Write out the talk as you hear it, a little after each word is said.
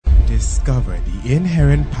discover the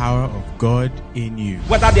inherent power of God in you.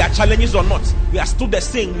 Whether there are challenges or not, we are still the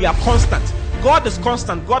same. We are constant. God is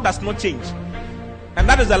constant. God does not change. And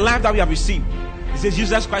that is the life that we have received. It says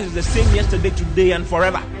Jesus Christ is the same yesterday, today, and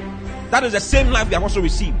forever. That is the same life we have also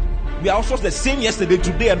received. We are also the same yesterday,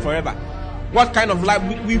 today, and forever. What kind of life?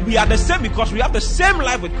 We are the same because we have the same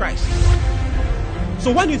life with Christ.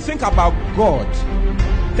 So when you think about God,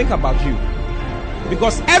 think about you.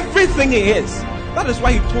 Because everything He is, that is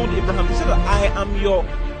why He told Abraham, He said, I am your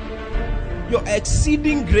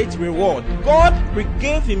exceeding great reward. God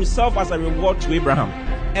gave Himself as a reward to Abraham.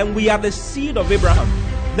 And we are the seed of Abraham.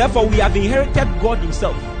 Therefore, we have inherited God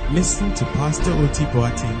Himself. Listen to Pastor O.T.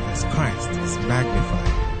 Boateng as Christ is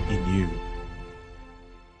magnified in you.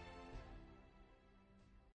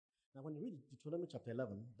 Now, when you read Deuteronomy chapter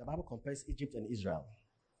 11, the Bible compares Egypt and Israel.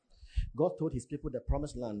 God told His people the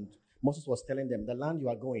promised land. Moses was telling them, the land you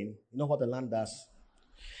are going, you know what the land does?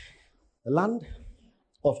 The land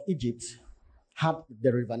of Egypt had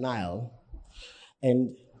the river Nile,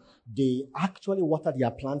 and they actually watered their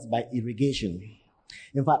plants by irrigation.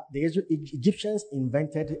 In fact, the Egyptians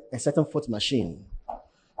invented a certain foot machine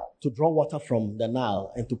to draw water from the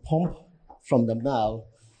Nile and to pump from the Nile,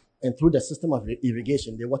 and through the system of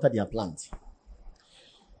irrigation, they watered their plants.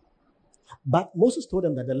 But Moses told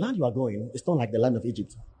them that the land you are going is not like the land of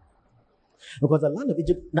Egypt. Because the land of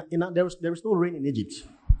Egypt, there is no rain in Egypt.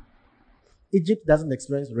 Egypt doesn't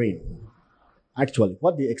experience rain. Actually,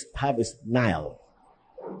 what they have is Nile.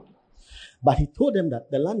 But He told them that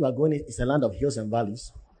the land you are going is a land of hills and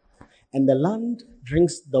valleys, and the land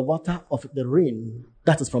drinks the water of the rain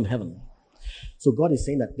that is from heaven. So God is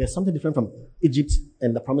saying that there's something different from Egypt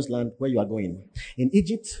and the promised land where you are going. In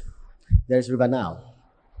Egypt, there is River Nile,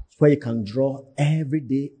 where you can draw every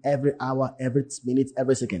day, every hour, every minute,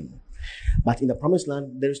 every second. But in the promised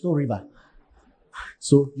land, there is no river.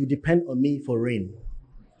 So you depend on me for rain.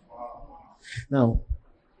 Now,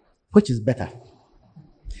 which is better?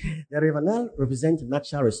 The River Nile represents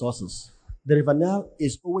natural resources. The River Nile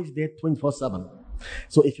is always there 24/7.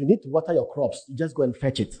 So if you need to water your crops, you just go and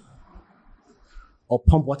fetch it or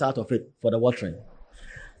pump water out of it for the watering.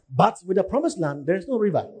 But with the promised land, there is no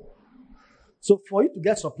river. So for you to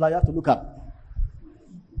get supply, you have to look up.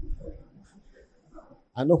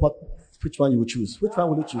 I know which one you will choose. Which one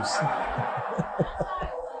will you choose?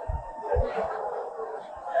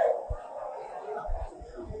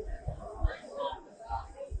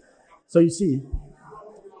 So you see,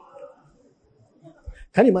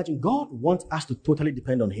 can you imagine? God wants us to totally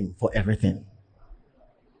depend on Him for everything.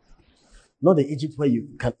 Not the Egypt where you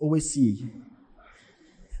can always see,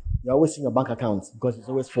 you're always seeing your bank account because it's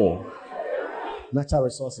always full. Natural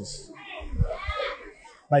resources.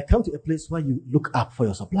 But come to a place where you look up for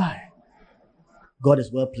your supply. God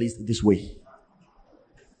is well pleased this way.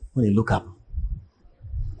 When you look up.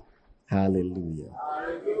 Hallelujah.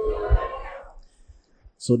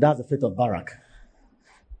 So that's the faith of Barak.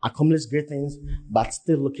 Accomplish great things, but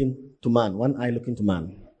still looking to man. One eye looking to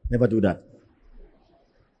man. Never do that.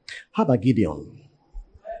 How about Gideon?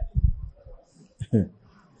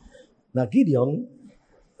 Now Gideon,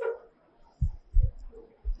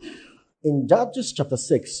 in Judges chapter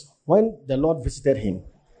 6, when the Lord visited him,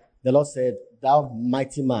 the Lord said, "Thou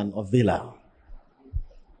mighty man of valor."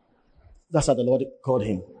 That's how the Lord called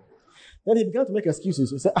him. Then he began to make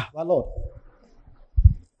excuses. He said, my Lord,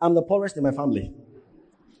 I'm the poorest in my family.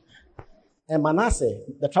 And Manasseh,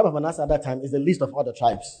 the tribe of Manasseh at that time, is the least of all the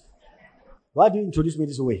tribes. Why do you introduce me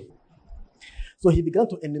this way? So he began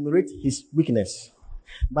to enumerate his weakness.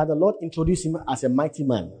 But the Lord introduced him as a mighty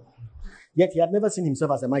man. Yet he had never seen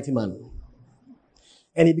himself as a mighty man.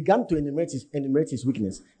 And he began to enumerate his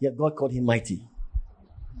weakness. Yet God called him mighty.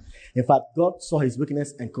 In fact, God saw his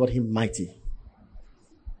weakness and called him mighty.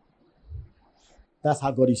 That's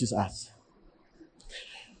how God uses us.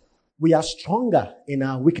 We are stronger in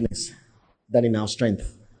our weakness than in our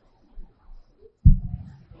strength.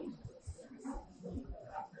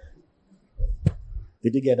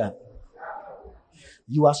 Did you get that?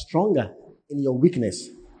 You are stronger in your weakness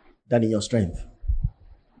than in your strength.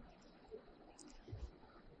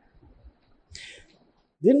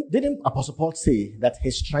 Didn't Apostle Paul say that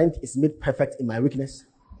his strength is made perfect in my weakness?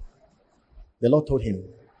 The Lord told him,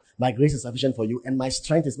 my grace is sufficient for you and my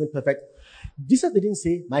strength is made perfect. Jesus didn't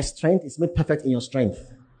say, my strength is made perfect in your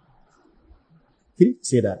strength. He didn't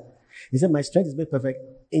say that. He said, my strength is made perfect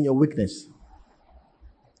in your weakness.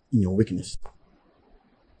 In your weakness.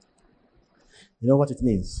 You know what it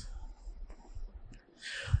means?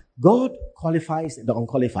 God qualifies the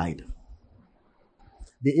unqualified.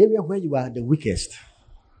 The area where you are the weakest,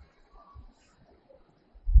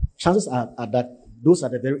 chances are that those are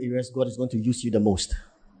the very areas God is going to use you the most.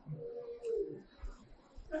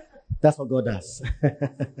 That's what God does.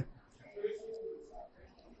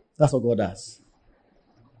 That's what God does.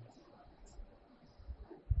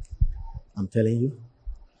 I'm telling you.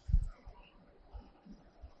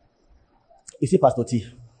 You see, Pastor T.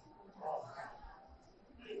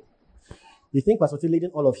 You think Pastor T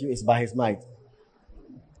leading all of you is by his might?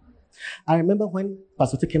 I remember when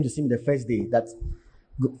Pastor T came to see me the first day that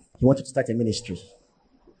he wanted to start a ministry.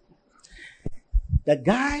 The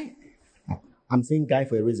guy, I'm saying guy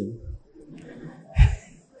for a reason,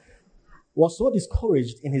 was so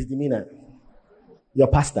discouraged in his demeanor. Your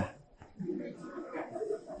pastor.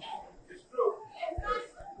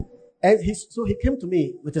 And so he came to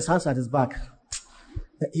me with his hands at his back.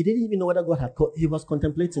 He didn't even know whether God had called. He was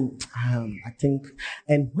contemplating, I think.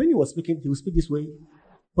 And when he was speaking, he would speak this way,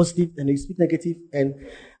 positive, and he would speak negative. And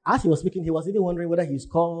as he was speaking, he was even wondering whether he's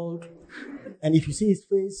called. And if you see his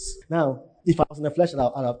face, now, if I was in the flesh,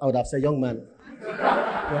 I would have said, young man,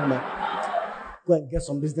 go and get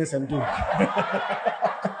some business and do.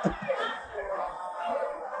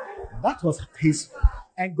 That was his.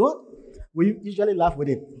 And God, we usually laugh with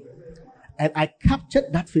it. And I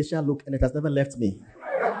captured that facial look, and it has never left me.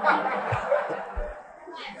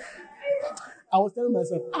 I was telling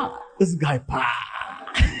myself, this guy,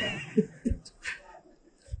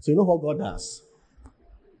 So you know what God does?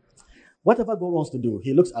 Whatever God wants to do,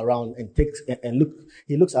 he looks around and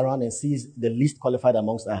he looks around and sees the least qualified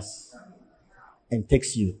amongst us and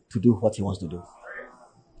takes you to do what he wants to do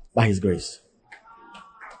by his grace.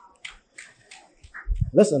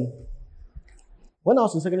 Listen, when I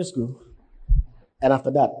was in secondary school, and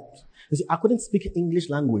after that, you see, I couldn't speak English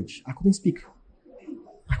language. I couldn't speak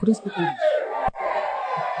English.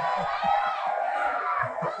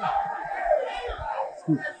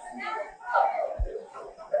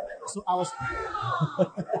 So I was...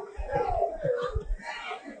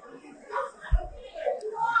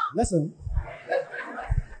 Listen,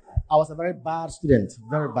 I was a very bad student.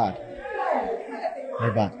 Very bad.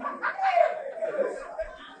 Very bad.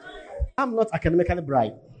 I'm not academically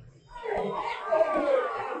bright.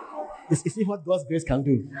 You see what God's grace can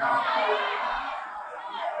do.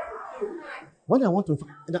 When I went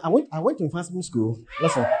to advancement school,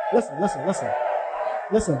 listen.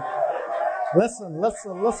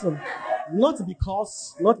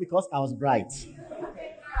 Not because I was bright.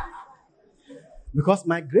 Because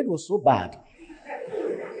my grade was so bad.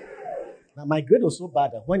 Now my grade was so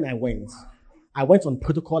bad that when I went on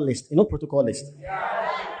protocol list. You know protocol list?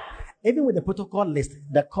 Even with the protocol list,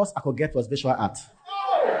 the course I could get was visual art.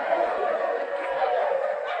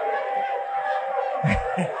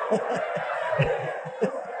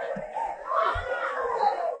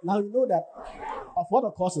 Now you know that of all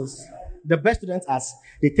the courses, the best students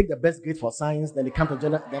they take the best grade for science, then they come to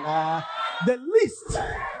general, then the least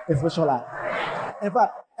is visual art. In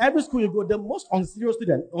fact, every school you go, the most unserious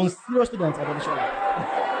students are the visual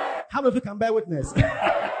art. How many of you can bear witness?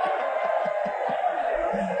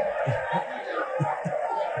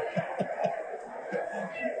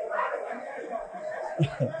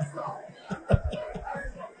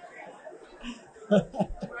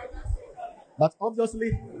 But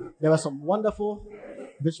obviously, there were some wonderful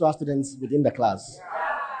visual students within the class.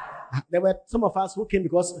 There were some of us who came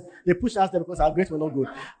because they pushed us there because our grades were not good.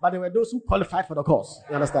 But there were those who qualified for the course.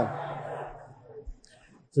 You understand?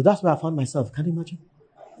 So that's where I found myself. Can you imagine?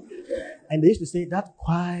 And they used to say, that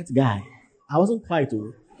quiet guy. I wasn't quiet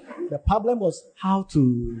too. The problem was how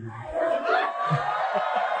to...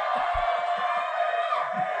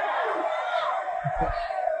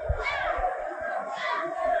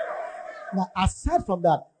 Now, aside from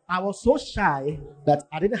that, I was so shy that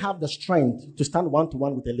I didn't have the strength to stand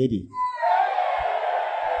one-to-one with a lady.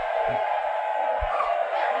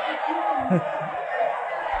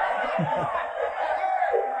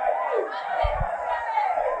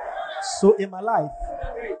 So in my life,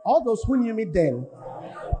 all those who knew me then,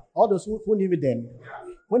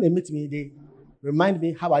 when they meet me, they remind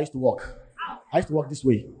me how I used to walk. I used to walk this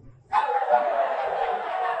way.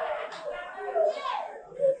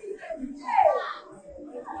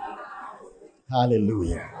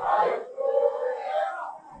 Hallelujah.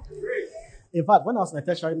 In fact, when I was in the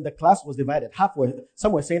tertiary, the class was divided halfway.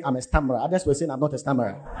 Some were saying I'm a stammerer, others were saying I'm not a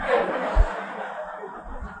stammerer.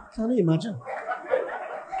 Can you imagine?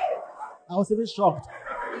 I was even shocked.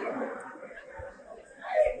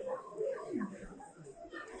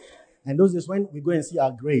 And those days when we go and see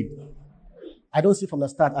our grade, I don't see from the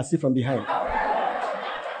start, I see from behind.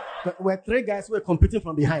 But we're three guys who were competing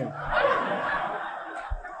from behind.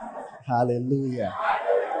 Hallelujah.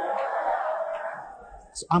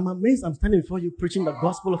 So I'm amazed I'm standing before you preaching the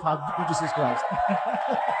gospel of our Lord Jesus Christ.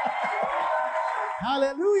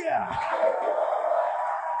 Hallelujah.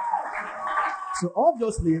 So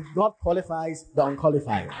obviously, God qualifies the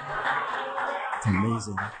unqualified. It's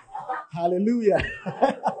amazing. Hallelujah.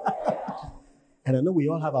 And I know we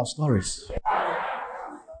all have our stories.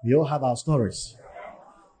 We all have our stories.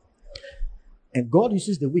 And God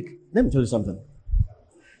uses the weak. Let me tell you something.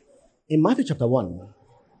 In Matthew chapter 1,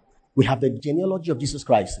 we have the genealogy of Jesus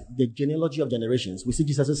Christ, the genealogy of generations. We see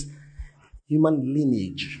Jesus' human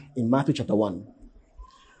lineage in Matthew chapter 1.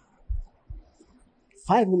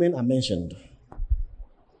 5 women are mentioned.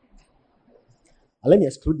 Let me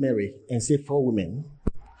exclude Mary and say 4 women.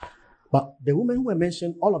 But the women who were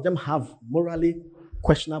mentioned, all of them have morally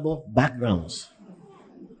questionable backgrounds.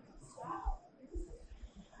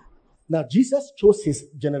 Now, Jesus chose his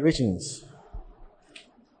generations,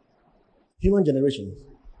 human generations,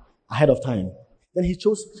 ahead of time. Then he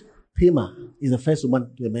chose Tamar, is the first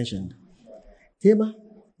woman to be mentioned. Tamar,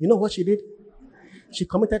 you know what she did? She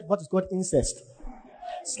committed what is called incest.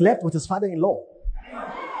 Slept with his father-in-law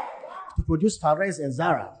to produce Pharez and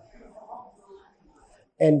Zara.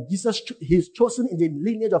 And Jesus, he's chosen in the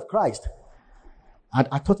lineage of Christ.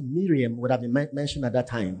 I thought Miriam would have been mentioned at that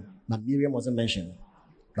time, but Miriam wasn't mentioned.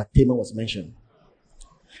 But Tamar was mentioned.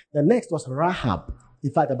 The next was Rahab.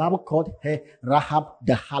 In fact, the Bible called her Rahab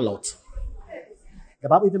the harlot. The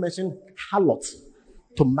Bible even mentioned harlot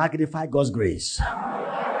to magnify God's grace.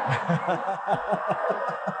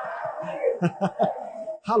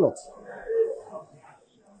 Harlot.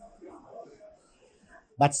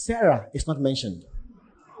 But Sarah is not mentioned.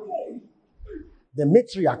 The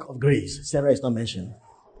matriarch of grace, Sarah is not mentioned.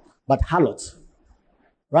 But harlot,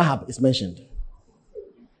 Rahab is mentioned.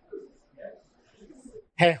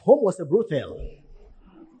 Her home was a brothel,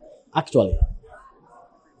 actually.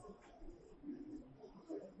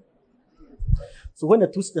 So when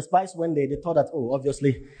the spies went there, they thought that, oh,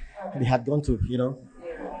 obviously, they had gone to,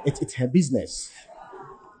 it's her business.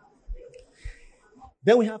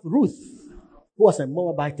 Then we have Ruth, who was a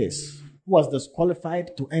Moabitess, who was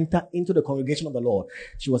disqualified to enter into the congregation of the Lord.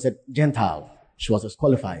 She was a Gentile. She was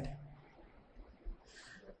disqualified.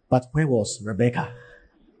 But where was Rebecca?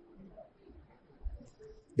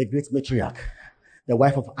 The great matriarch, the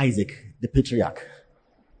wife of Isaac, the patriarch.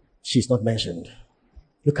 She's not mentioned.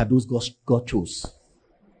 Look at those God chose.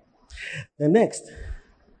 The next,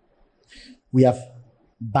 we have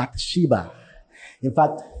Bathsheba. In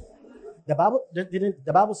fact, the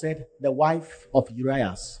Bible said the wife of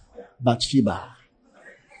Uriah, Bathsheba.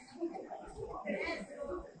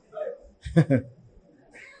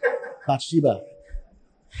 Bathsheba.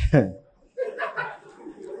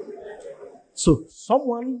 So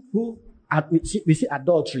someone who, we see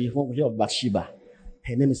adultery when we hear of Bathsheba.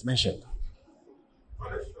 Her name is mentioned.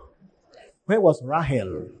 Where was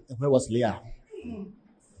Rahel and where was Leah?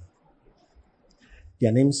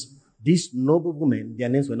 Their names, these noble women, their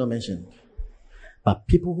names were not mentioned. But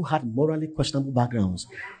people who had morally questionable backgrounds,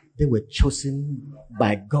 they were chosen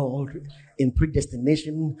by God in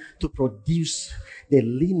predestination to produce the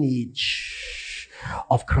lineage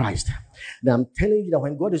of Christ. Now I'm telling you that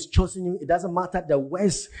when God is choosing you, it doesn't matter the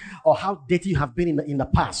worst or how dirty you have been in the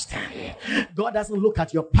past. God doesn't look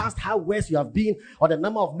at your past, how worse you have been, or the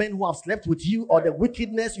number of men who have slept with you, or the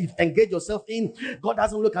wickedness you've engaged yourself in. God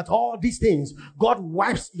doesn't look at all these things. God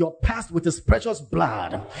wipes your past with his precious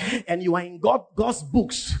blood. And you are in God's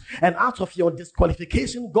books. And out of your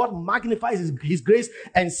disqualification, God magnifies his grace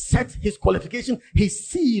and sets his qualification, his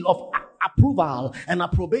seal of approval and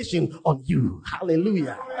approbation on you.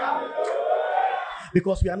 Hallelujah.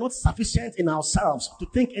 Because we are not sufficient in ourselves to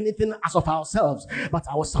think anything as of ourselves, but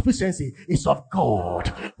our sufficiency is of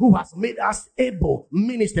God, who has made us able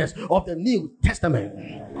ministers of the New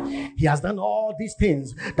Testament. He has done all these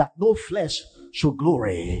things that no flesh should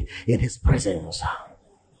glory in his presence.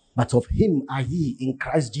 But of him are ye in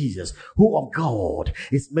Christ Jesus, who of God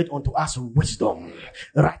is made unto us wisdom,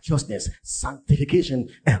 righteousness, sanctification,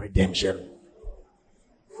 and redemption.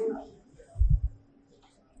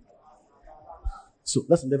 So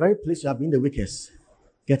listen, the very place you have been the weakest,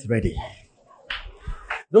 get ready.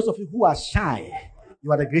 Those of you who are shy,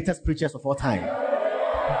 you are the greatest preachers of all time.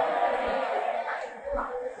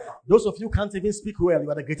 Those of you who can't even speak well, you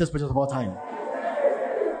are the greatest preachers of all time.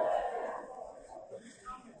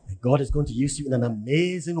 God is going to use you in an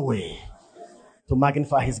amazing way to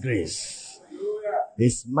magnify his grace.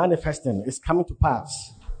 It's manifesting. It's coming to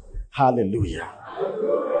pass. Hallelujah.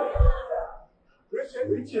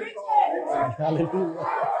 Hallelujah.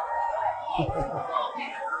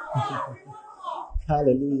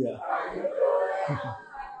 Hallelujah.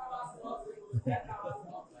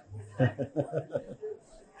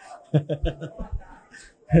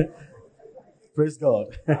 Praise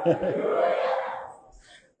God.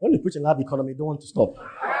 When you preach in lab economy, you don't want to stop.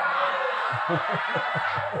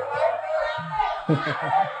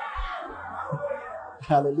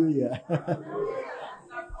 Hallelujah.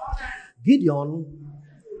 Gideon,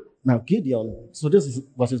 so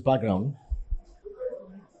was his background.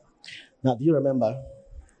 Now, do you remember?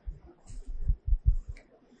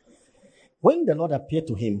 When the Lord appeared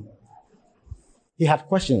to him, he had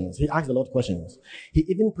questions. He asked the Lord questions. He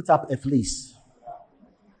even put up a fleece.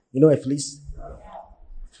 You know a fleece?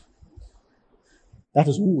 That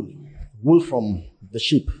is wool. Wool from the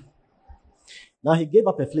sheep. Now he gave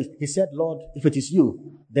up a fleece. He said, Lord, if it is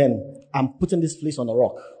you, then I'm putting this fleece on a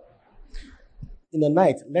rock. In the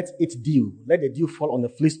night, let it dew. Let the dew fall on the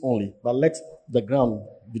fleece only, but let the ground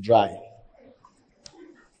be dry.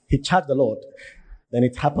 He charged the Lord. Then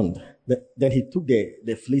it happened. Then he took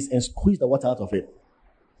the fleece and squeezed the water out of it.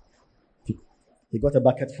 He got a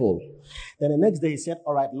bucket full. Then the next day he said,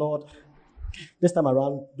 all right, Lord, this time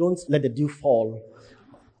around, don't let the dew fall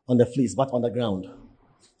on the fleece, but on the ground.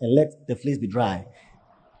 And let the fleece be dry.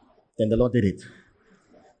 Then the Lord did it.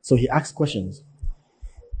 So he asked questions.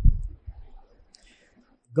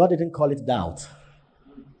 God didn't call it doubt.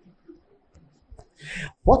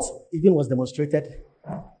 What even was demonstrated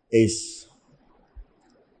is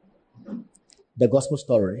the gospel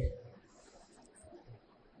story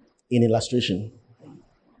in illustration.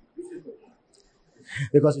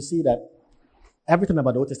 Because you see that everything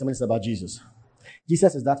about the Old Testament is about Jesus.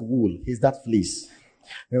 Jesus is that wool. He's that fleece.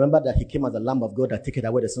 Remember that he came as the Lamb of God that taketh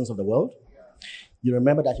away the sins of the world? You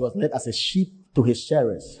remember that he was led as a sheep to his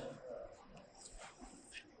shearers.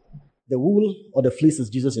 The wool or the fleece is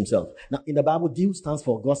Jesus himself. Now, in the Bible, dew stands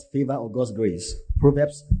for God's favor or God's grace.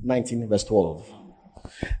 Proverbs 19, verse 12.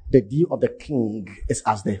 The dew of the king is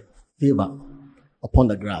as the favor upon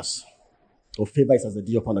the grass. Or favor is as the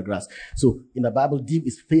dew upon the grass. So, in the Bible, dew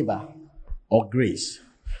is favor or grace.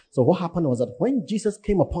 So, what happened was that when Jesus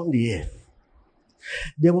came upon the earth,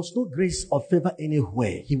 there was no grace or favor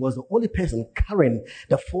anywhere. He was the only person carrying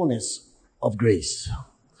the fullness of grace.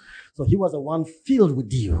 So he was the one filled with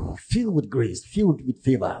dew, filled with grace, filled with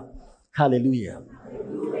favor. Hallelujah.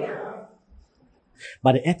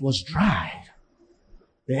 But the earth was dry.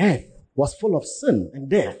 The earth was full of sin and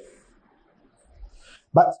death.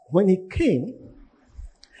 But when he came,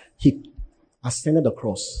 he ascended the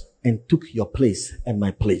cross and took your place and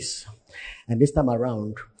my place. And this time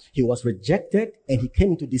around, he was rejected and he came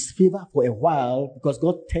into disfavor for a while because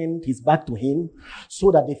God turned his back to him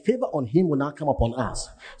so that the favor on him will not come upon us.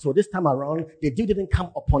 So this time around, the dew didn't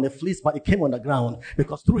come upon the fleece, but it came on the ground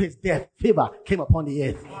because through his death, favor came upon the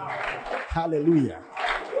earth. Hallelujah.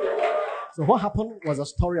 So what happened was a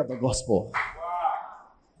story of the gospel.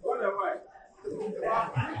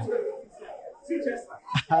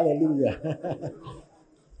 Hallelujah.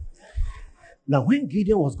 Now, when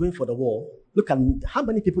Gideon was going for the war, look at how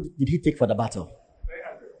many people did he take for the battle?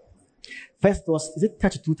 First was,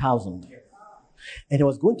 32,000? And he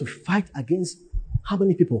was going to fight against how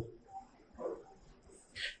many people?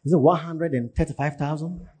 Is it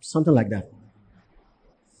 135,000? Something like that.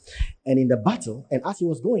 And in the battle, and as he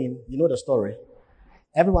was going, you know the story,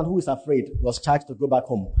 everyone who is afraid was charged to go back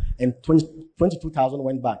home. And 22,000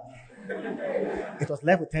 went back. It was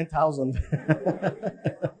left with 10,000.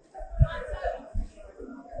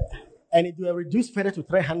 And it will reduce further to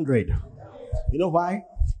 300. You know why?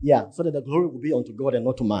 Yeah, so that the glory will be unto God and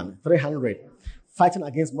not to man. 300. Fighting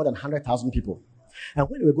against more than 100,000 people. And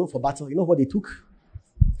when they were going for battle, you know what they took?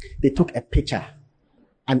 They took a pitcher,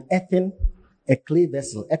 a clay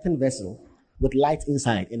vessel, earthen vessel with light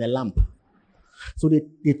inside in a lamp. So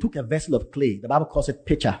they took a vessel of clay. The Bible calls it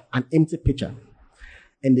pitcher, an empty pitcher.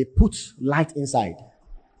 And they put light inside.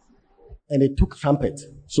 And they took trumpet.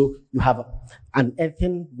 So you have an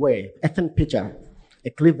earthen pitcher, a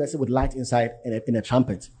clay vessel with light inside, and a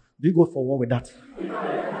trumpet. Do you go for war with that?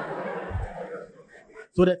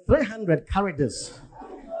 So the 300 carried this.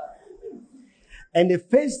 And they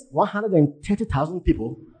faced 130,000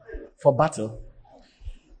 people for battle.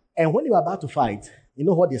 And when they were about to fight, you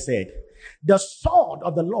know what they said? The sword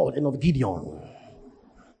of the Lord and of Gideon.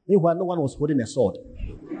 Meanwhile, no one was holding a sword.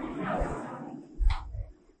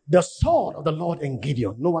 The sword of the Lord and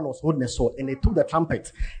Gideon. No one was holding a sword. And they took the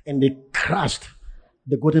trumpet and they crushed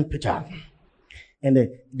the golden pitcher. And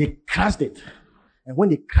they crushed it. And when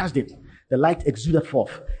they crushed it, the light exuded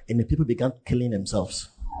forth and the people began killing themselves.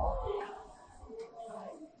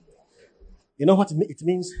 You know what it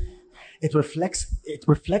means? It reflects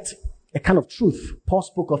a kind of truth Paul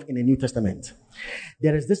spoke of in the New Testament.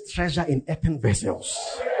 There is this treasure in earthen vessels.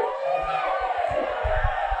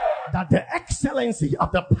 that the excellency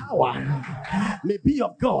of the power may be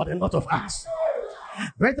of God and not of us.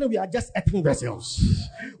 Brethren, we are just earthen vessels.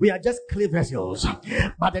 We are just clay vessels.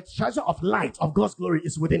 But the treasure of light of God's glory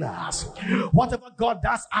is within us. Whatever God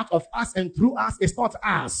does out of us and through us is not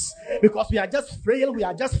us. Because we are just frail, we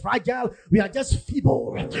are just fragile, we are just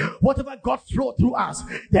feeble. Whatever God throws through us,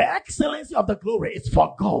 the excellency of the glory is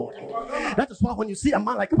for God. That is why when you see a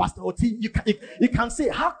man like Pastor Oti, you can say,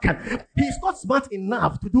 how can he's not smart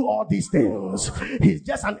enough to do all these things? He's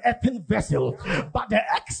just an earthen vessel. But the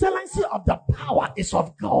excellency of the power is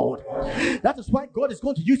of God. That is why God is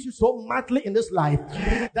going to use you so mightily in this life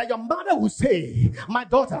that your mother will say, my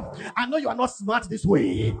daughter, I know you are not smart this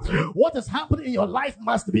way. What is happening in your life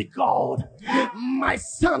must be God. My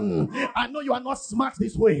son, I know you are not smart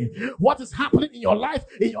this way. What is happening in your life,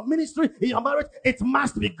 in your ministry, in your marriage, it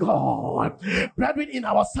must be God. Brethren, in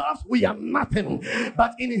ourselves we are nothing,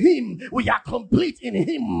 but in Him we are complete. In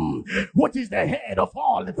Him, which is the head of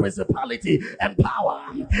all the principality and power.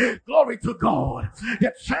 Glory to God.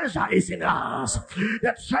 The treasure is in us.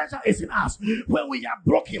 The treasure is in us. When we are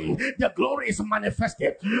broken, the glory is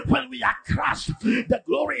manifested. When we are crushed, the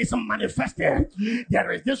glory is manifested.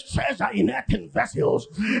 There is this treasure in earthen vessels,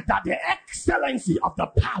 that the excellency of the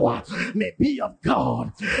power may be of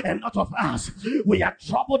God and not of us. We are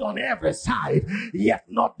troubled on every side, yet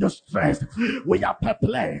not distressed. We are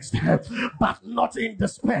perplexed, but not in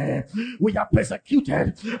despair. We are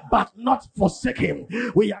persecuted, but not forsaken.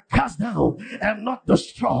 We are cast down and not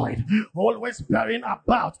destroyed, always bearing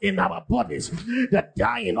about in our bodies the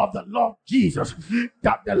dying of the Lord Jesus,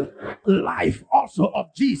 that the life also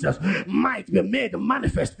of Jesus might be made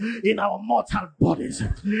manifest in our mortal bodies.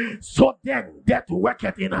 So then death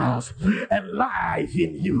worketh in us and life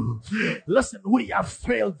in you. Listen, we are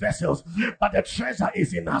frail vessels, but the treasure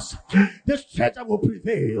is in us. This treasure will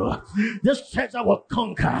prevail. This treasure will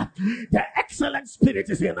conquer. The excellent spirit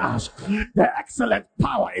is in us. The excellent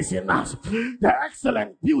power is in us. The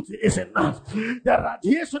excellent beauty is in us. The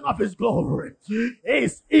radiation of His glory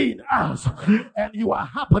is in us. And you are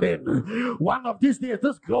happening. One of these days,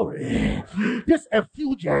 this glory, this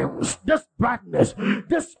effulgence, this brightness,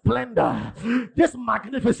 this splendor, this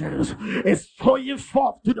magnificence is showing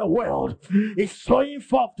forth to the world. It's showing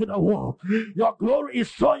forth to the world. Your glory is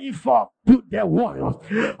showing forth to the world.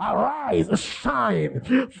 Arise, shine,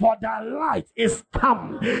 for the light is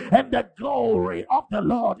come, and the glory of the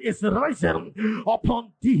Lord is risen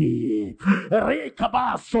upon thee.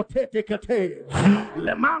 Rekaba sotetekete,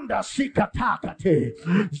 lemanda shikatakate,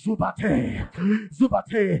 zubate.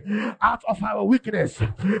 Out of our weakness,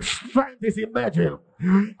 strength is emerging.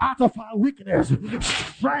 Out of our weakness,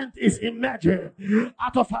 strength is emerging.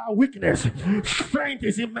 Out of our weakness, strength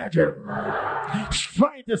is emerging.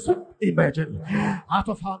 Strength is emerging. Out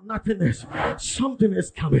of our nothingness, something is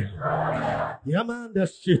coming. Yaman the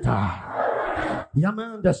Shita.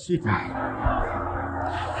 Yaman the Shita.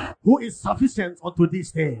 Who is sufficient unto these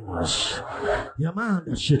things? Yaman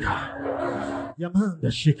the Shika. Yaman the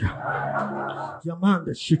Shika. Yaman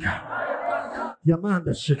the Shika. Yaman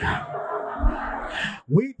the Shika.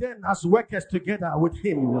 We then, as workers together with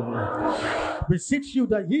Him, beseech you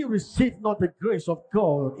that ye receive not the grace of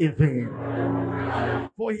God in vain.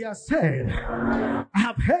 For He has said, I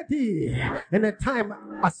have heard thee in a time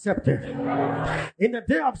accepted. In the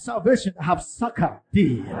day of salvation I have succored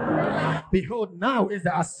thee. Behold, now is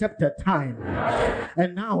the accepted time,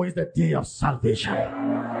 and now is the day of salvation.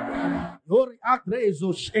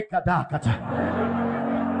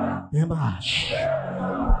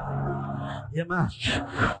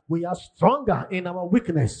 We are stronger in our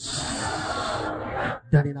weakness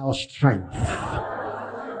than in our strength.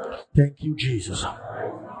 Thank you, Jesus.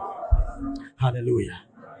 Hallelujah.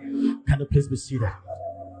 Can you please be seated?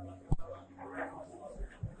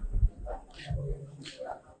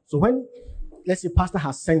 So when, let's say, pastor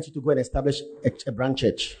has sent you to go and establish a branch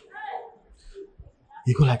church,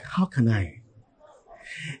 you go like, how can I?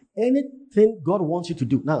 Anything God wants you to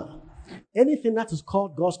do. Now, anything that is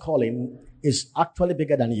called God's calling is actually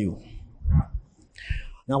bigger than you.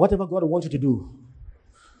 Now, whatever God wants you to do,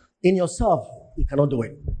 in yourself, you cannot do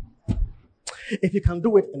it. If you can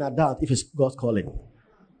do it in adult, if it's God's calling,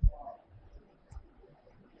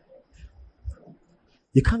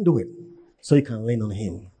 you can't do it, so you can lean on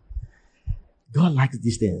Him. God likes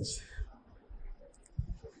these things.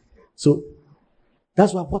 So,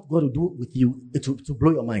 that's why what God will do with you, it will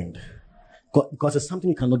blow your mind. Because it's something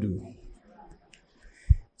you cannot do.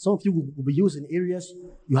 Some of you will be used in areas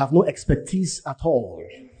you have no expertise at all.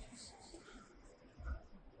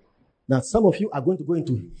 Now, some of you are going to go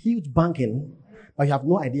into huge banking, but you have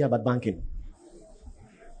no idea about banking.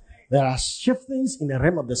 There are shiftings in the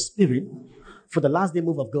realm of the spirit for the last day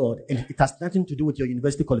move of God, and it has nothing to do with your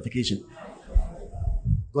university qualification.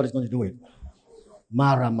 God is going to do it.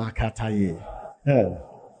 Mara Makataye. Yeah.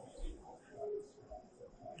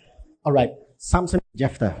 All right. Samson and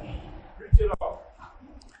Jephthah.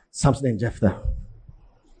 Samson and Jephthah.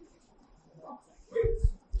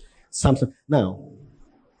 Samson. Now,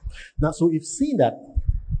 so we've seen that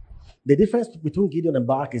the difference between Gideon and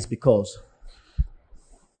Barak is because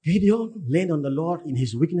Gideon leaned on the Lord in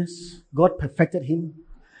his weakness. God perfected him.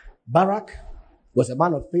 Barak was a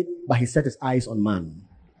man of faith, but he set his eyes on man.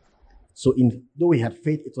 So though he had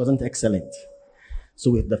faith, it wasn't excellent.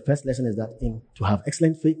 So the first lesson is that to have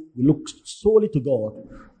excellent faith, we look solely to God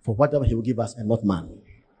for whatever he will give us and not man.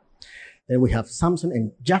 Then we have Samson,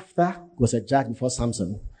 and Jephthah was a judge before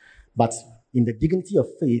Samson. But in the dignity of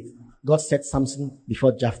faith, God set Samson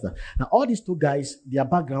before Jephthah. Now, all these two guys, their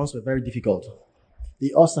backgrounds were very difficult.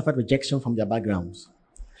 They all suffered rejection from their backgrounds.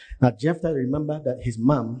 Now, Jephthah, remember that his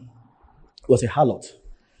mom was a harlot.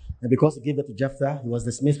 And because he gave birth to Jephthah, he was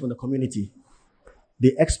dismissed from the community.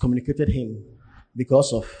 They excommunicated him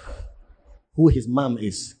because of who his mom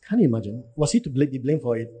is. Can you imagine? Was he to be blamed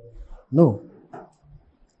for it? No.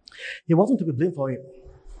 He wasn't to be blamed for it.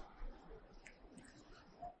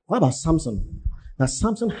 What about Samson? Now,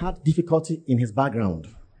 Samson had difficulty in his background.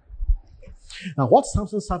 Now, what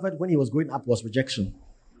Samson suffered when he was growing up was rejection.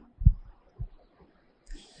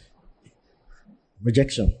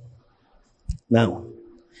 Rejection. Now,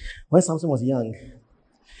 when Samson was young,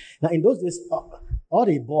 now in those days, all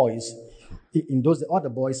the boys, they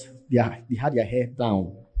had their hair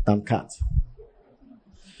down cut.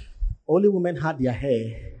 Only women had their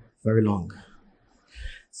hair very long.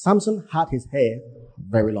 Samson had his hair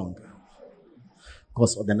very long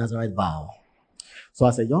because of the Nazarite vow. So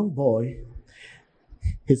as a young boy,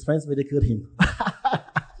 his friends ridiculed him.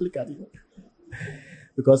 Look at him.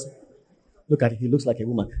 Because, look at him, he looks like a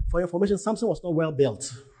woman. For your information, Samson was not well built.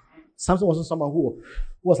 Samson wasn't someone who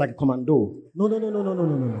was like a commando. No,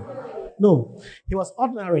 he was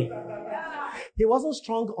ordinary. He wasn't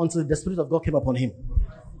strong until the Spirit of God came upon him.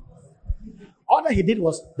 All that he did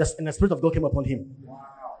was, and the Spirit of God came upon him.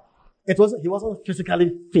 He wasn't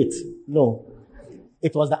physically fit. No.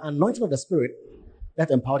 It was the anointing of the Spirit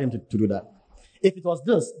that empowered him to do that. If it was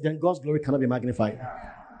this, then God's glory cannot be magnified.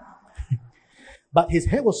 But his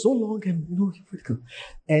hair was so long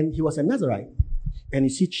and he was a Nazarite. And you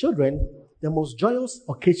see, children, the most joyous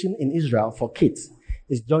occasion in Israel for kids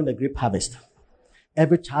is during the grape harvest.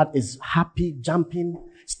 Every child is happy, jumping,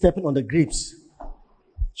 stepping on the grapes.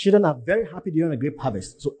 Children are very happy during the grape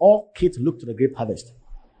harvest. So all kids look to the grape harvest.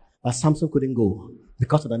 But Samson couldn't go.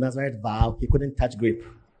 Because of the Nazarite vow, he couldn't touch grape.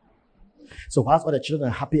 So whilst all the children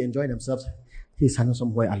are happy, enjoying themselves, he's standing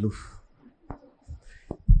somewhere aloof.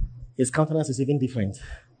 His countenance is even different.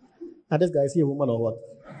 Now this guy, is he a woman or what?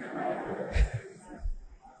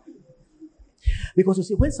 Because you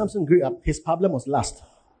see, when Samson grew up, his problem was lust.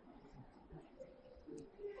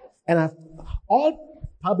 And all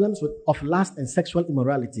problems of lust and sexual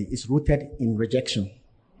immorality is rooted in rejection.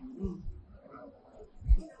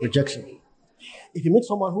 Rejection. If you meet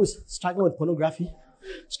someone who is struggling with pornography,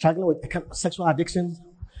 struggling with sexual addiction,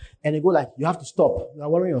 and you go like, you have to stop, you are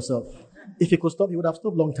worrying yourself. If he could stop, he would have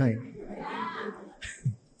stopped a long time.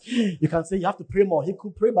 You can say you have to pray more. He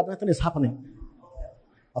could pray, but nothing is happening.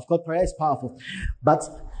 Of course, prayer is powerful. But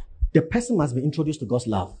the person must be introduced to God's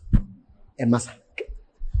love and must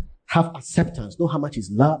have acceptance. Know how much is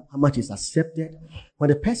loved, how much is accepted. When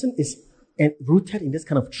the person is rooted in this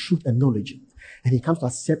kind of truth and knowledge, and he comes to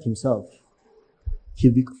accept himself,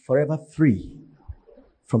 he'll be forever free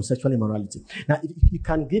from sexual immorality. Now, you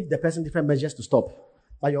can give the person different measures to stop,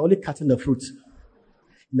 but you're only cutting the fruit.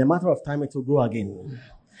 In a matter of time, it will grow again.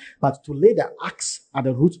 But to lay the axe at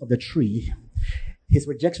the root of the tree, his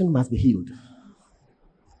rejection must be healed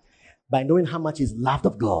by knowing how much is loved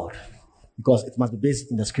of God, because it must be based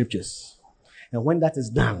in the scriptures. And when that is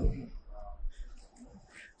done,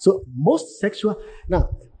 so now,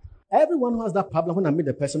 everyone who has that problem, when I meet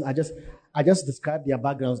the person, I just describe their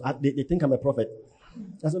backgrounds. They think I'm a prophet.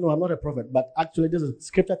 I said, no, I'm not a prophet, but actually this is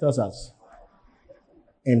scripture tells us.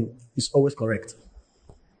 And it's always correct.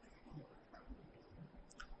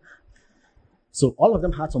 So all of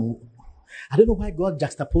them had some, I don't know why God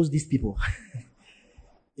juxtaposed these people.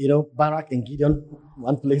 Barak and Gideon,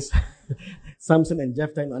 one place, Samson and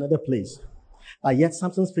Jephthah in another place. But yet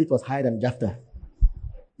Samson's faith was higher than Jephthah.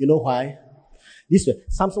 You know why? This way,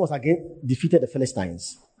 Samson was defeated the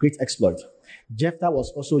Philistines. Great exploit. Jephthah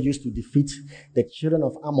was also used to defeat the children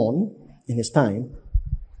of Ammon in his time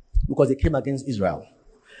because they came against Israel.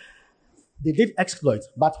 They did exploits,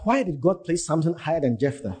 but why did God place Samson higher than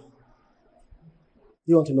Jephthah? Do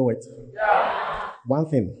you want to know it? Yeah. One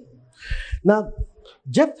thing. Now,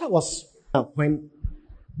 Jephthah was, when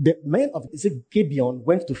the men of Gibeon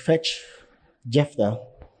went to fetch Jephthah,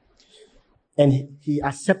 and he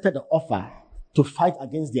accepted the offer to fight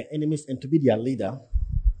against their enemies and to be their leader,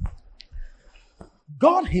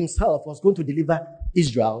 God himself was going to deliver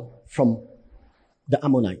Israel from the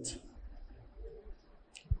Ammonites.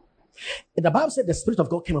 The Bible said the Spirit of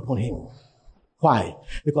God came upon him. Why?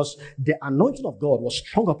 Because the anointing of God was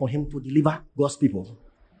strong upon him to deliver God's people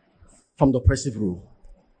from the oppressive rule.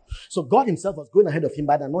 So God himself was going ahead of him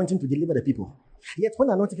by the anointing to deliver the people. Yet when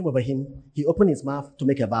the anointing came over him, he opened his mouth to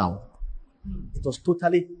make a vow. It was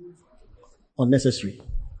totally unnecessary.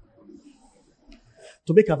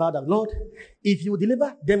 To make a vow that, Lord, if you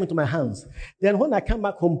deliver them into my hands, then when I come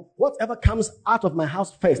back home, whatever comes out of my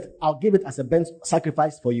house first, I'll give it as a burnt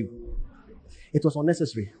sacrifice for you. It was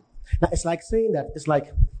unnecessary. Now, it's like saying that, it's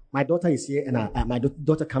like my daughter is here and my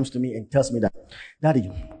daughter comes to me and tells me that,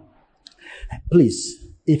 Daddy, please,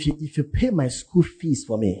 if you pay my school fees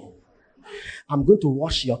for me, I'm going to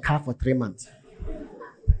wash your car for 3 months.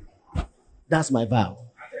 That's my vow.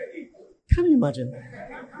 Can you imagine?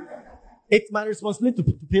 It's my responsibility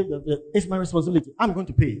to pay. It's my responsibility. I'm going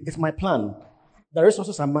to pay. It's my plan. The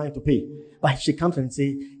resources are mine to pay. But she comes and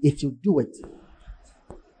says, if you do it,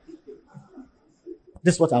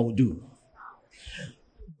 this is what I will do.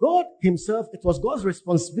 God himself, it was God's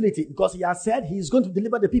responsibility because he has said he is going to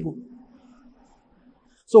deliver the people.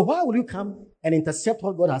 So why will you come and intercept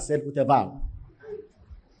what God has said with a vow?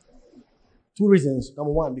 2 reasons.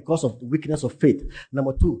 Number 1, because of the weakness of faith.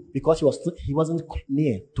 Number 2, because he wasn't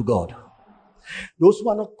near to God. Those who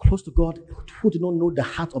are not close to God, who do not know the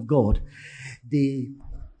heart of God, they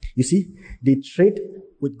trade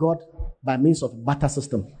with God by means of barter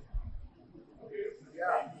system.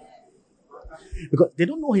 Because they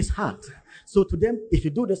don't know his heart. So to them, if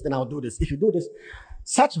you do this, then I'll do this. If you do this,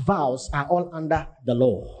 such vows are all under the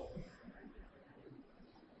law.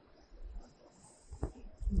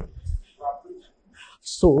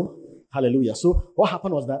 So, hallelujah. So what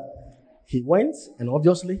happened was that he went and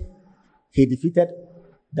obviously he defeated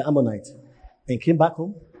the Ammonites and came back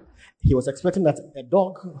home. He was expecting that a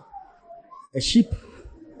dog, a sheep,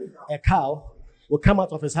 a cow would come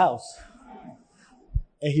out of his house.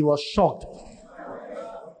 And he was shocked.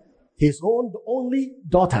 His only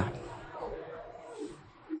daughter,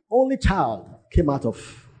 only child came out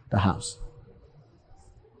of the house.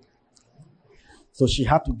 So she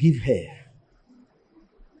had to give her.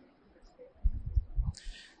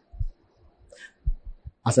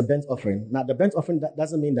 As a burnt offering. Now, the burnt offering that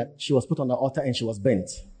doesn't mean that she was put on the altar and she was burnt.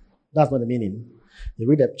 That's not the meaning. You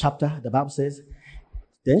read the chapter, the Bible says,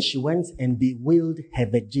 then she went and bewailed her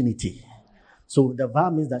virginity. So the vow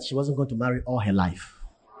means that she wasn't going to marry all her life.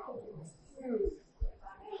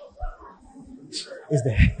 Is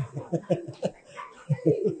there?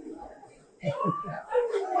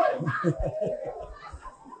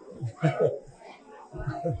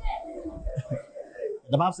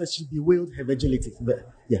 The Bible says she bewailed her virginity.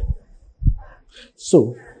 Yeah.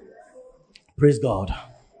 So, praise God.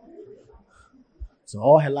 So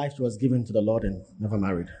all her life she was given to the Lord and never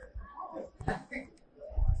married.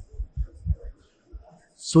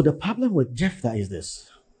 So the problem with Jephthah is this.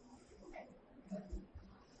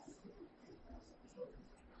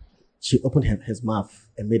 She opened his mouth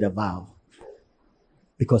and made a vow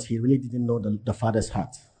because he really didn't know the father's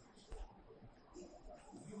heart.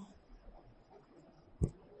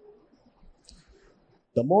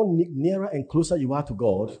 The more nearer and closer you are to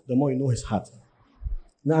God, the more you know his heart.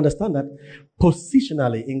 Now understand that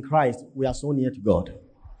positionally in Christ, we are so near to God.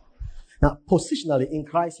 Now positionally in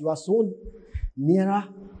Christ, you are so nearer,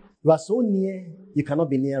 you are so near, you cannot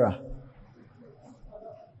be nearer.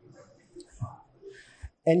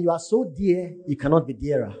 And you are so dear, you cannot be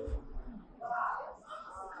dearer.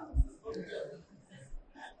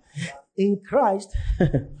 In Christ,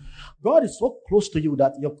 God is so close to you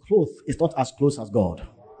that your clothes is not as close as God.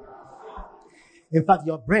 In fact,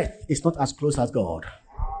 your breath is not as close as God.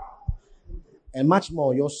 And much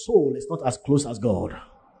more, your soul is not as close as God.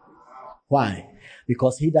 Why?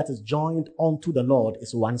 Because he that is joined unto the Lord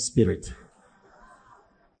is one spirit.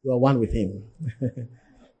 You are one with him.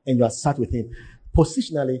 And you are sat with him.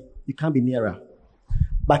 Positionally, you can't be nearer.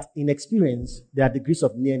 But in experience, there are degrees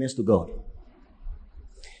of nearness to God.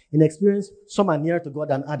 In experience, some are nearer to God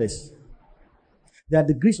than others. There are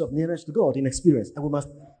degrees of nearness to God in experience. And we must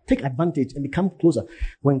take advantage and become closer.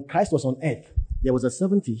 When Christ was on earth, there was a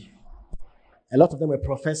 70. A lot of them were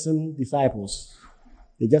professing disciples.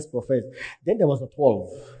 They just professed. Then there was the 12.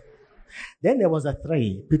 Then there was a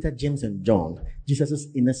three, Peter, James, and John, Jesus'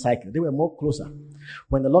 inner cycle. They were more closer.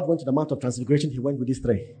 When the Lord went to the Mount of Transfiguration, he went with these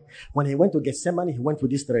three. When he went to Gethsemane, he went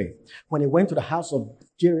with these three. When he went to the house of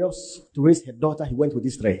Jairus to raise her daughter, he went with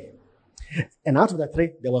these three. And out of the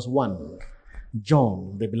three, there was one,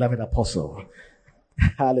 John, the beloved apostle.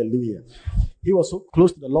 Hallelujah. He was so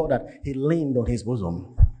close to the Lord that he leaned on his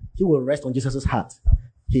bosom. He will rest on Jesus' heart.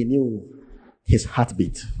 He knew his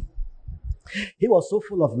heartbeat. He was so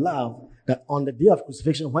full of love that on the day of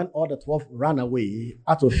crucifixion, when all the 12 ran away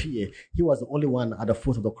out of fear, he was the only one at the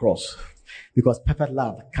foot of the cross, because perfect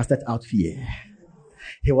love casted out fear.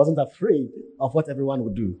 He wasn't afraid of what everyone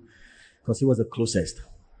would do because he was the closest.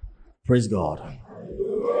 Praise God.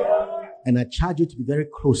 And I charge you to be very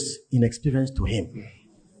close in experience to him.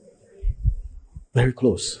 Very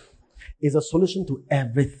close. It's a solution to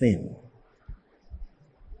everything.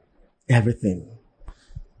 Everything.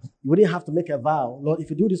 You wouldn't have to make a vow, Lord,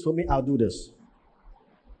 if you do this for me, I'll do this.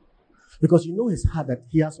 Because you know his heart that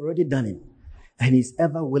he has already done it. And he's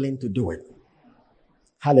ever willing to do it.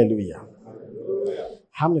 Hallelujah.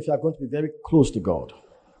 How many of you are going to be very close to God?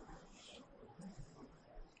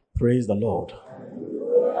 Praise the Lord.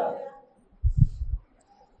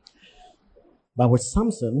 But with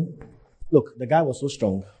Samson, look, the guy was so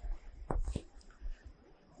strong.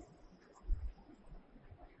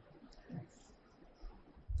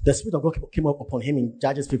 The Spirit of God came up upon him in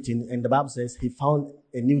Judges 15, and the Bible says he found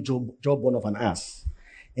a new jawbone of an ass,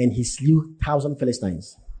 and he slew 1,000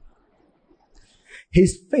 Philistines.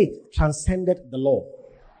 His faith transcended the law.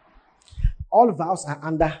 All vows are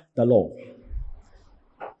under the law.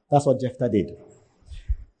 That's what Jephthah did.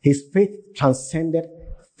 His faith transcends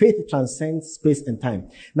space and time.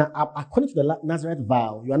 Now, according to the Nazareth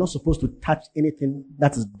vow, you are not supposed to touch anything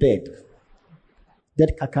that is dead.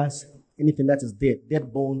 Dead carcass, anything that is dead,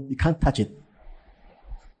 dead bone, you can't touch it.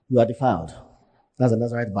 You are defiled. That's the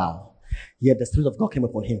Nazareth vow. Yet the Spirit of God came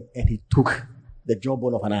upon him and he took the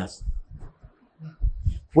jawbone of an ass,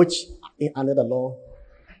 which under the law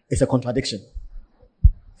is a contradiction.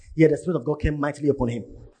 Yet the Spirit of God came mightily upon him.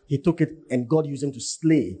 He took it and God used him to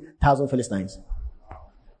slay 1,000 Philistines.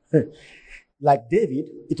 Like David,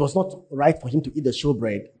 it was not right for him to eat the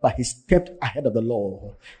showbread, but he stepped ahead of the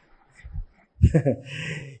law.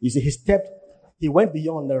 You see, he went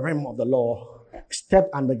beyond the realm of the law, stepped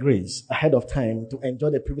under grace ahead of time to enjoy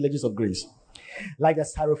the privileges of grace. Like the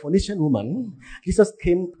Syrophoenician woman, Jesus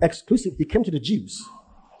came exclusive. He came to the Jews,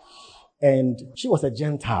 and she was a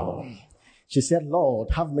Gentile. She said,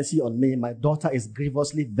 Lord, have mercy on me. My daughter is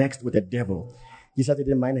grievously vexed with the devil. Jesus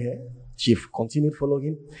didn't mind her. She continued following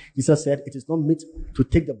him. Jesus said, it is not meet to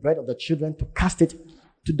take the bread of the children to cast it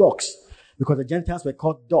to dogs, because the Gentiles were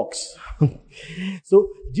called dogs. So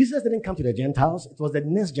Jesus didn't come to the Gentiles. It was the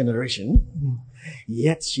next generation.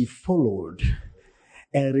 Yet she followed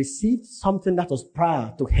and received something that was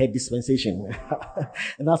prior to her dispensation.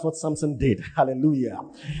 And that's what Samson did. Hallelujah.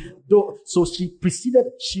 So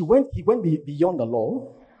he went beyond the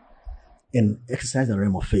law and exercised the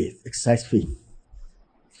realm of faith, exercised faith.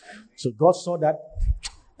 So God saw that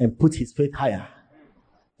and put his faith higher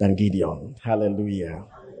than Gideon. Hallelujah.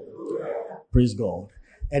 Praise God.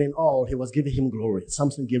 And in all, he was giving him glory.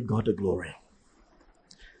 Samson gave God the glory.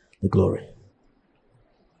 The glory.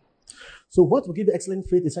 So what will give you excellent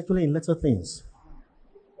faith is actually in little things.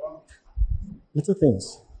 Little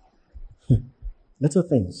things. Little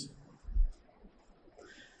things.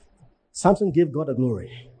 Samson gave God the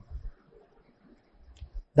glory.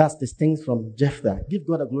 That's distinct from Jephthah. Give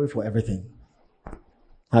God the glory for everything.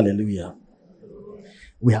 Hallelujah.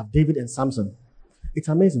 We have David and Samson. It's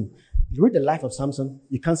amazing. You read the life of Samson,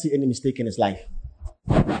 you can't see any mistake in his life.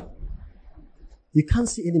 You can't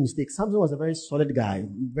see any mistake. Samson was a very solid guy,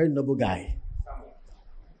 very noble guy.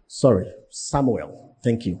 Samuel.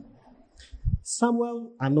 Thank you.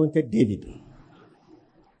 Samuel anointed David.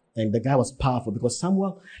 And the guy was powerful because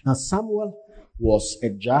Samuel was a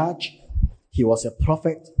judge, he was a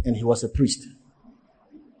prophet, and he was a priest.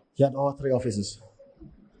 He had all three offices.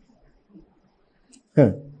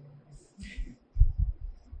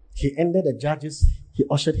 He ended the judges, he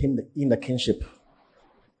ushered him in the kingship.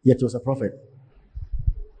 Yet he was a prophet.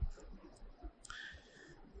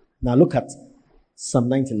 Now look at Psalm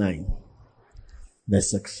 99,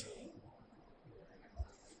 verse 6.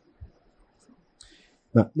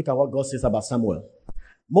 Now look at what God says about Samuel.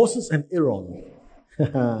 Moses and Aaron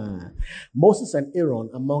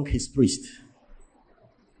among his priests.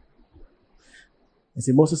 You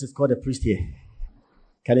see, Moses is called a priest here.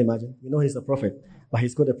 Can you imagine? You know he's a prophet, but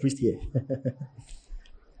he's called a priest here.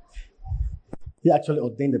 He actually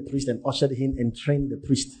ordained the priest and ushered him and trained the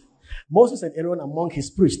priest. Moses and Aaron among his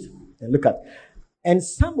priests, And look at, and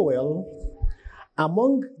Samuel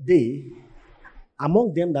among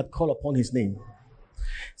them that call upon his name.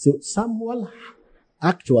 So Samuel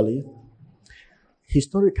actually,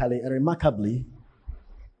 historically and remarkably,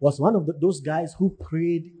 was one of those guys who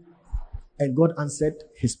prayed and God answered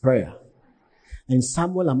his prayer. And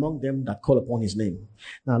Samuel among them that call upon his name.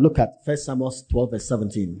 Now look at 1 Samuel 12 verse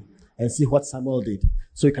 17 and see what Samuel did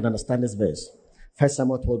so you can understand this verse. 1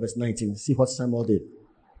 Samuel 12 verse 19, see what Samuel did.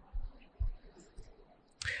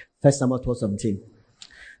 1 Samuel 12, 17.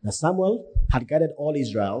 Now Samuel had gathered all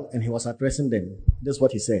Israel and he was addressing them. This is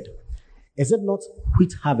what he said. Is it not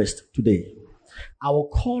wheat harvest today? I will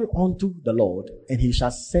call unto the Lord and he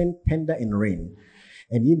shall send tender and rain.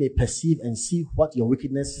 And ye may perceive and see that your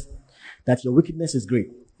wickedness is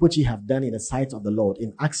great, which ye have done in the sight of the Lord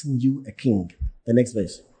in asking you a king. The next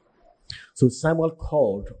verse. So Samuel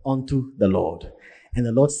called unto the Lord and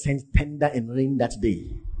the Lord sent tender and rain that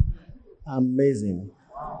day. Amazing.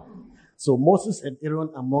 So Moses and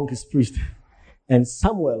Aaron among his priests, and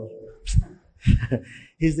Samuel,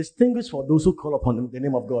 he's distinguished for those who call upon the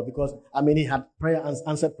name of God because, he had prayer and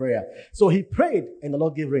answered prayer. So he prayed and the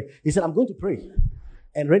Lord gave rain. He said, I'm going to pray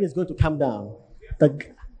and rain is going to come down.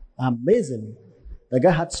 Amazing. The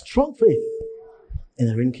guy had strong faith and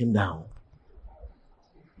the rain came down.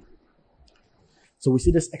 So we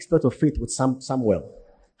see this expert of faith with Samuel.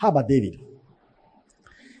 How about David?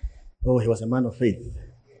 Oh, he was a man of faith.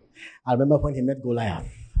 I remember when he met Goliath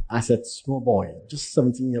as a small boy, just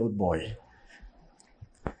 17-year-old boy.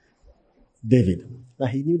 David. Now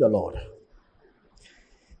he knew the Lord.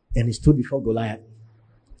 And he stood before Goliath.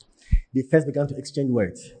 They first began to exchange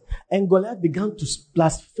words. And Goliath began to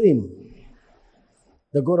blaspheme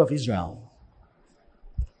the God of Israel.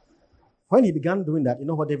 When he began doing that, you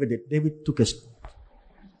know what David did? David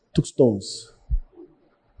took stones.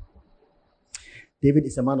 David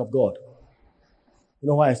is a man of God. You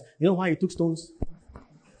know why? You know why he took stones?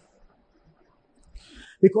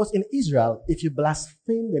 Because in Israel, if you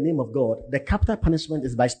blaspheme the name of God, the capital punishment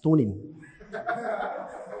is by stoning.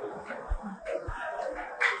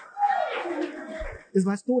 It's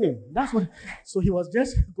by stoning. That's what. So he was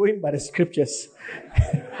just going by the scriptures.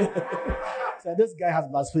 So this guy has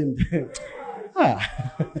blasphemed.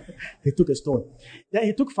 He took a stone. Then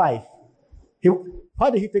he took 5. Why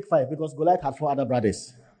did he take 5? Because Goliath had 4 other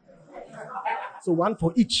brothers. So 1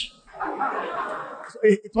 for each. So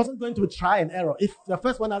it wasn't going to be try and error. If the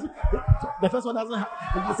first one hasn't, no, it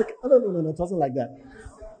wasn't like that.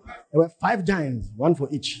 There were 5 giants, 1 for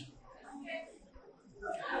each.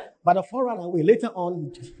 But the 4 ran away. Later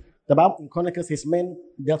on, the Bible in Chronicles, his men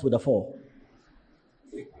dealt with the 4.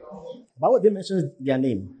 The Bible didn't mention their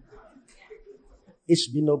name.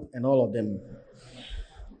 Ishbinob and all of them.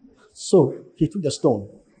 So he took the stone.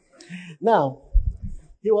 Now,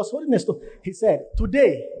 he was holding a stone. He said,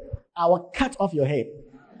 today, I will cut off your head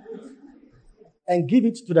and give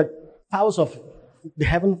it to the fowls of the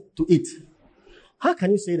heaven to eat. How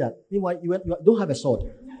can you say that? Meanwhile, you don't have a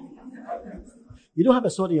sword. You don't have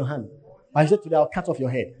a sword in your hand. But he said, today, I'll cut off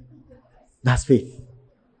your head. That's faith.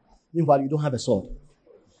 Meanwhile, you don't have a sword.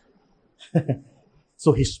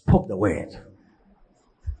 So he spoke the word.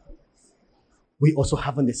 We also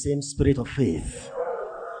have the same spirit of faith.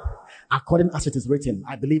 According as it is written,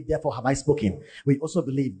 I believe, therefore have I spoken. We also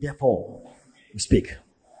believe, therefore we speak.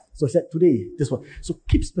 So he said, today, this one. So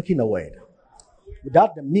keep speaking the word.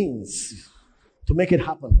 Without the means to make it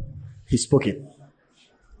happen, he spoke it.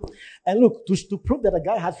 And look, to prove that the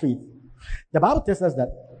guy had faith, the Bible tells us that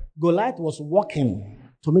Goliath was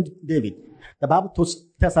walking to meet David. The Bible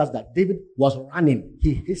tells us that David was running.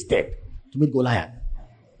 He hasted to meet Goliath.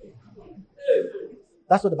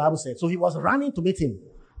 That's what the Bible said. So he was running to meet him.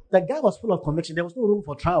 The guy was full of conviction. There was no room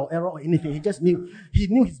for trial, error, or anything. He just knew. He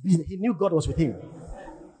knew his business. He knew God was with him.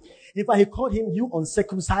 In fact, he called him, you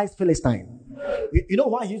uncircumcised Philistine. You know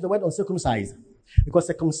why he used the word uncircumcised? Because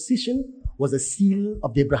circumcision was a seal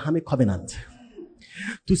of the Abrahamic covenant.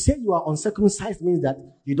 To say you are uncircumcised means that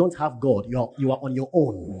you don't have God. You are on your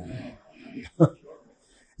own.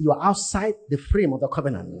 You are outside the frame of the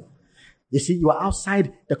covenant. You see, you are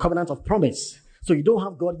outside the covenant of promise. So you don't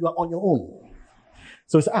have God, you are on your own.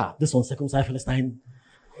 So he said, this uncircumcised Philistine.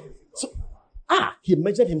 So, he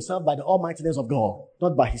measured himself by the almightiness of God,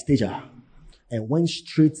 not by his stature. And went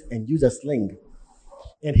straight and used a sling.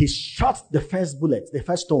 And he shot the first bullet, the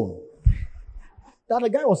first stone. Now the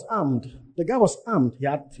guy was armed. He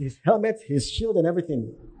had his helmet, his shield and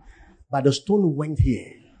everything. But the stone went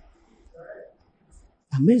here.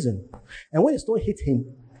 Amazing. And when the stone hit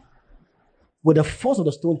him, with the force of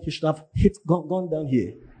the stone, he should have gone down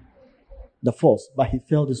here. The force, but he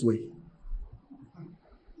fell this way.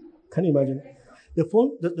 Can you imagine?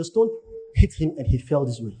 The stone hit him and he fell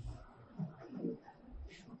this way,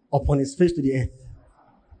 upon his face to the earth.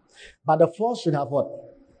 But the force should have what?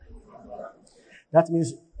 That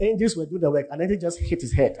means angels were doing the work, and then he just hit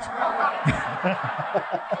his head.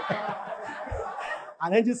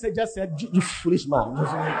 And angel just said, you foolish man.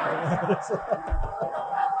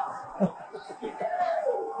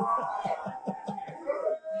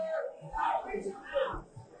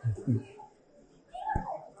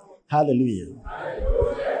 Hallelujah.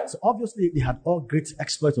 So obviously they had all great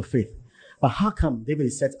exploits of faith. But how come David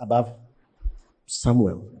is set above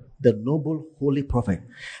Samuel, the noble, holy prophet?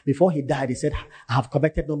 Before he died, he said, I have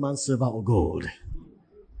coveted no man's silver or gold.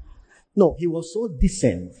 No, he was so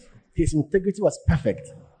decent. His integrity was perfect.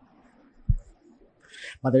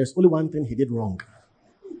 But there is only one thing he did wrong.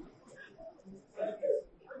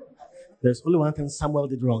 There's only one thing Samuel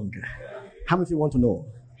did wrong. How many of you want to know?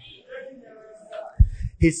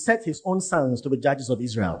 He set his own sons to be judges of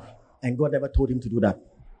Israel, and God never told him to do that.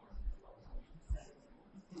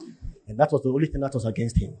 And that was the only thing that was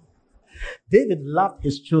against him. David loved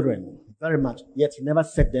his children very much, yet he never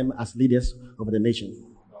set them as leaders over the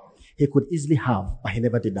nation. He could easily have, but he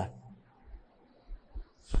never did that.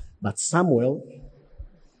 But Samuel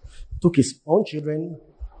took his own children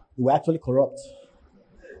who were actually corrupt.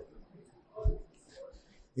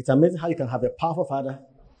 It's amazing how you can have a powerful father,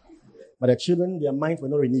 but the children, their minds were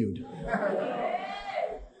not renewed.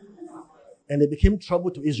 And they became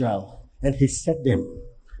trouble to Israel, and he set them,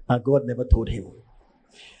 but God never told him.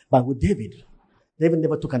 But with David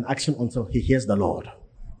never took an action until he hears the Lord.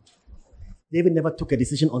 David never took a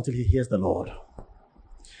decision until he hears the Lord.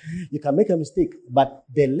 You can make a mistake, but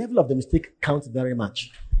the level of the mistake counts very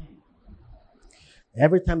much.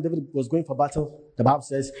 Every time David was going for battle, the Bible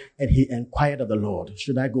says, and he inquired of the Lord,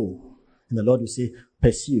 should I go? And the Lord will say,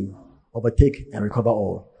 pursue, overtake, and recover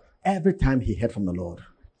all. Every time he heard from the Lord.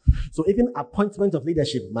 So even appointment of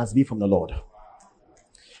leadership must be from the Lord.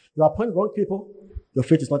 You appoint wrong people, your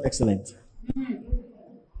faith is not excellent.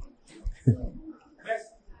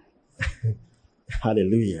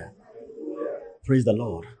 Hallelujah. Praise the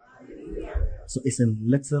Lord. So it's in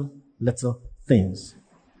little things.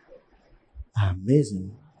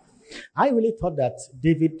 Amazing. I really thought that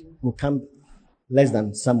David would come less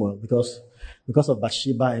than Samuel because of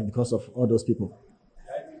Bathsheba and because of all those people.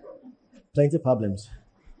 Plenty of problems.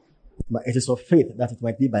 But it is of faith that it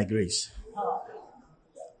might be by grace.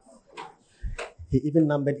 He even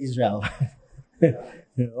numbered Israel.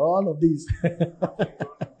 All of these.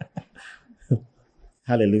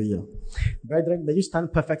 Hallelujah. Brethren, may you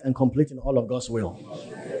stand perfect and complete in all of God's will.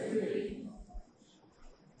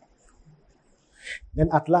 Then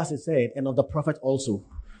at last he said, and of the prophet also.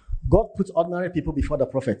 God put ordinary people before the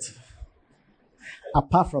prophet.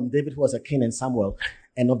 Apart from David, who was a king, and Samuel,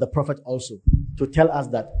 and of the prophet also. To tell us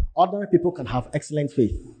that ordinary people can have excellent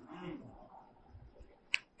faith.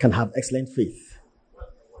 Can have excellent faith.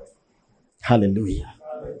 Hallelujah.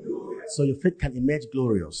 So your faith can emerge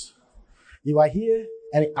glorious. You are here,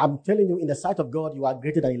 and I'm telling you, in the sight of God, you are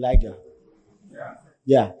greater than Elijah.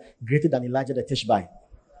 Yeah, greater than Elijah the Tishbite.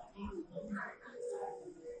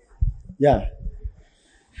 Yeah.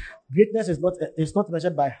 Greatness is not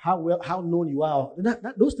measured by how known you are.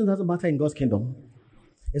 Those things doesn't matter in God's kingdom.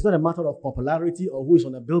 It's not a matter of popularity or who is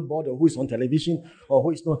on a billboard or who is on television or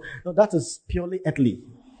who is not. No, that is purely earthly.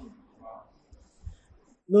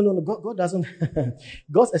 No. God doesn't.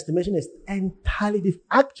 God's estimation is entirely different.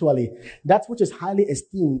 Actually, that which is highly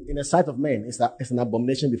esteemed in the sight of men is an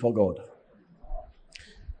abomination before God.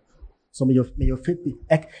 So may your faith be.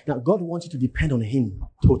 Now, God wants you to depend on Him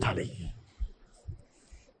totally,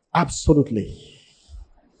 absolutely,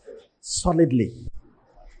 solidly,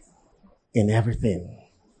 in everything.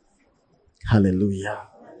 Hallelujah.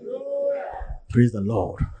 Praise the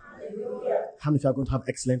Lord. How many of you are going to have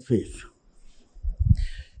excellent faith?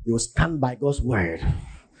 You will stand by God's word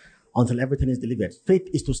until everything is delivered. Faith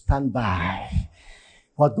is to stand by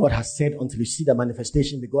what God has said until you see the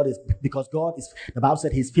manifestation. Because God is, the Bible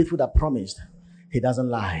said He's faithful that promised. He doesn't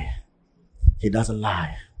lie. He doesn't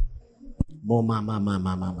lie.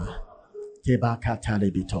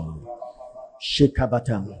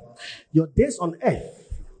 Your days on earth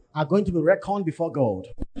are going to be reckoned before God.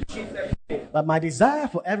 But my desire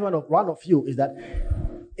for every one of you is that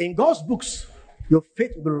in God's books, your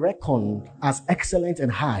faith will be reckoned as excellent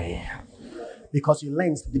and high because you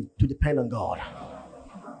learned to depend on God.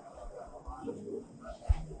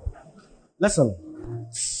 Listen.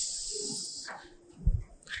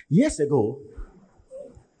 Years ago,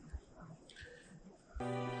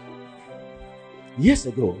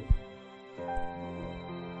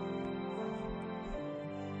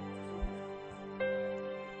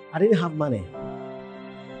 I didn't have money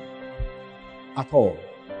at all.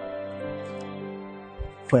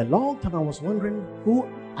 For a long time, I was wondering who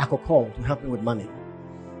I could call to help me with money.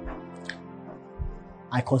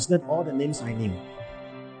 I considered all the names I knew.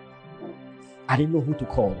 I didn't know who to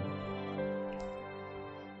call.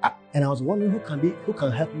 And I was wondering who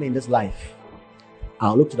can help me in this life.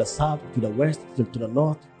 I'll look to the south, to the west, to the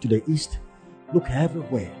north, to the east. Look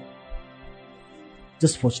everywhere.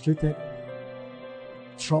 Just frustrated,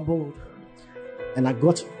 troubled. And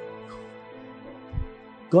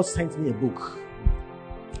God sent me a book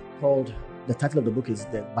called, the title of the book is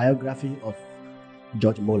The Biography of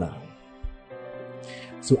George Muller.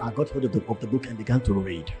 So I got hold of the book and began to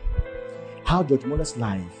read. How George Muller's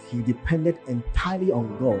life, he depended entirely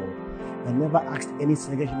on God and never asked any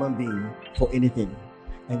single human being for anything.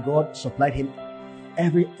 And God supplied him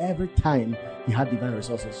every time he had divine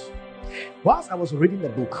resources. Whilst I was reading the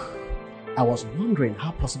book, I was wondering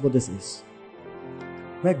how possible this is.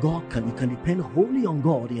 Where you can depend wholly on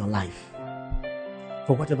God in your life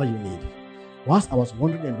for whatever you need. Whilst I was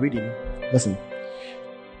wondering and reading, listen,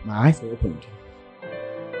 my eyes were opened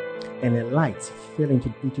and a light fell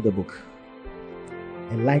into the book.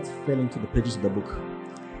 A light fell into the pages of the book,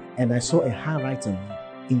 and I saw a handwriting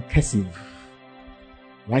in cursive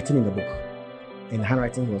writing in the book. And the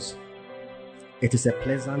handwriting was, "It is a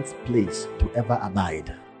pleasant place to ever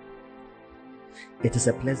abide." It is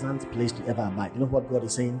a pleasant place to ever abide. You know what God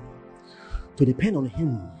is saying? To depend on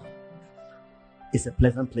Him is a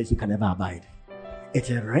pleasant place you can ever abide. It's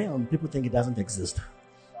a realm people think it doesn't exist,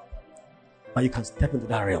 but you can step into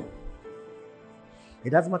that realm. It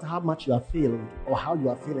doesn't matter how much you are feeling or how you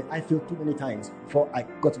are feeling. I feel too many times before I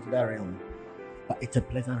got into that realm. But it's a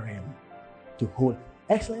pleasant realm to hold.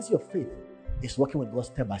 Excellency of faith is working with God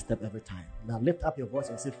step by step every time. Now lift up your voice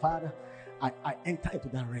and say, Father, I enter into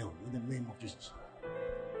that realm in the name of Jesus.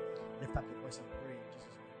 Lift up your voice and pray in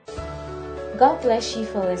Jesus' name. God bless you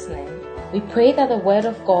for listening. We pray that the Word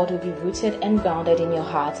of God will be rooted and grounded in your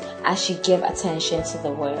heart as you give attention to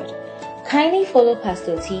the Word. Kindly follow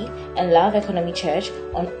Pastor T and Love Economy Church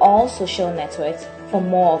on all social networks for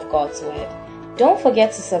more of God's Word. Don't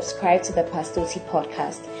forget to subscribe to the Pastor T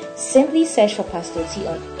podcast. Simply search for Pastor T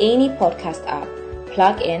on any podcast app,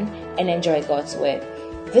 plug in, and enjoy God's Word.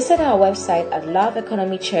 Visit our website at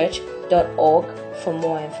loveeconomychurch.org for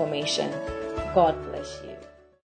more information. God bless.